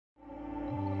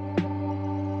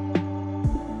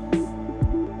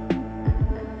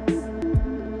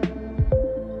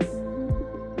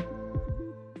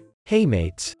Hey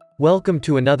mates, welcome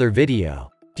to another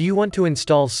video. Do you want to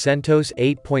install CentOS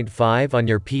 8.5 on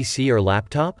your PC or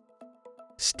laptop?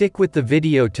 Stick with the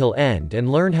video till end and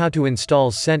learn how to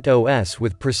install CentOS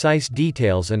with precise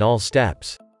details and all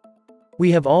steps.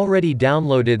 We have already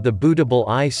downloaded the bootable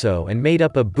ISO and made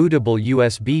up a bootable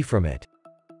USB from it.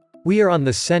 We are on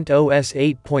the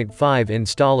CentOS 8.5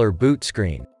 installer boot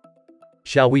screen.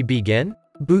 Shall we begin?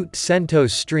 Boot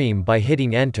CentOS Stream by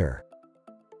hitting Enter.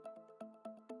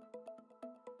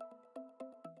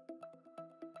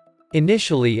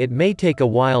 Initially it may take a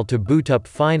while to boot up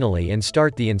finally and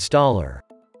start the installer.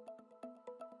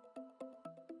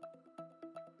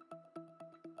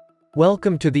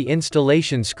 Welcome to the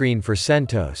installation screen for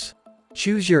CentOS.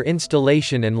 Choose your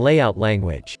installation and layout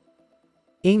language.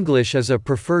 English is a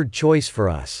preferred choice for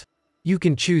us. You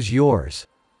can choose yours.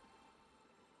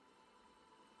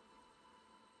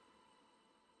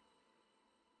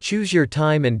 Choose your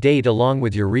time and date along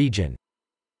with your region.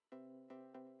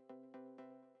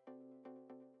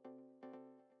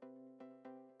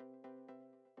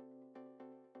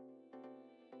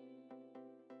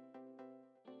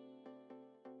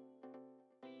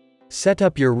 Set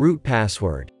up your root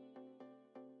password.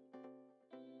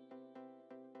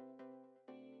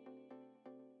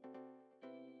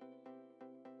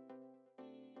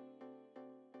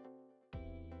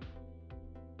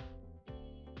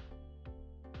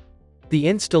 The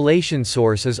installation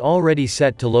source is already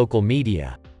set to local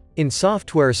media. In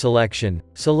software selection,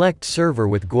 select Server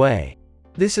with GUI.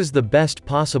 This is the best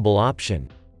possible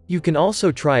option. You can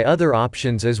also try other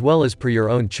options as well as per your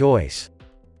own choice.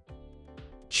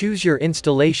 Choose your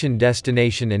installation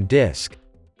destination and disk.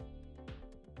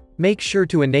 Make sure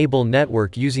to enable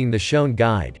network using the shown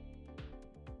guide.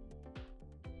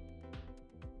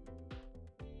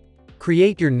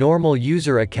 Create your normal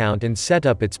user account and set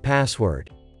up its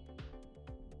password.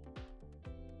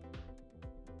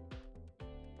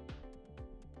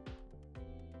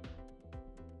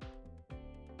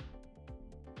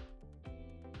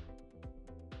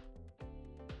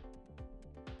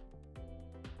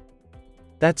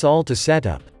 That's all to set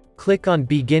up. Click on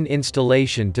Begin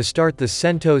Installation to start the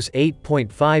CentOS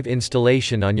 8.5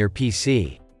 installation on your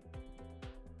PC.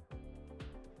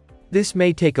 This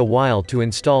may take a while to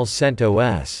install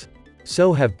CentOS,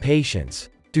 so have patience.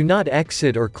 Do not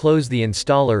exit or close the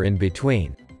installer in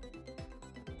between.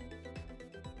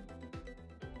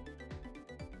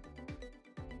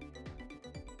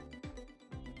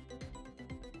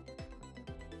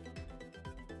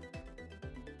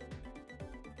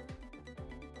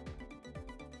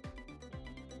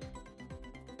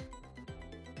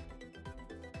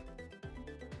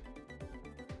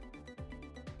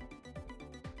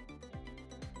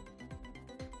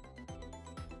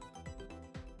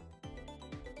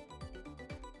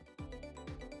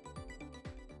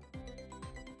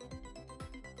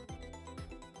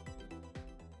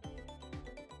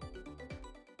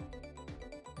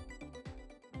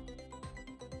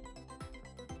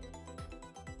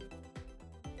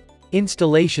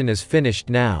 Installation is finished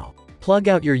now. Plug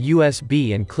out your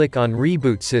USB and click on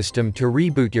Reboot System to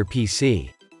reboot your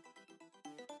PC.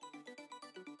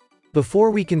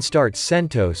 Before we can start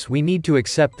CentOS, we need to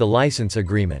accept the license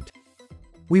agreement.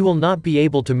 We will not be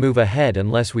able to move ahead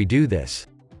unless we do this.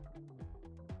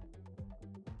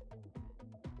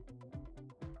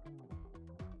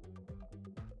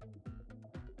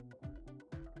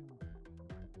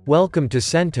 Welcome to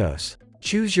CentOS.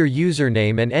 Choose your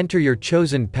username and enter your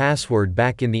chosen password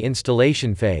back in the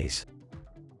installation phase.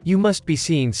 You must be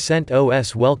seeing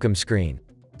CentOS welcome screen.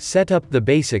 Set up the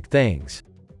basic things.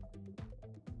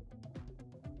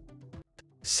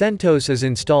 CentOS is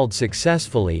installed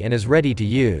successfully and is ready to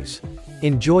use.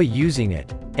 Enjoy using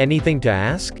it. Anything to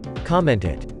ask? Comment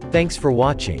it. Thanks for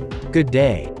watching. Good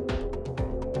day.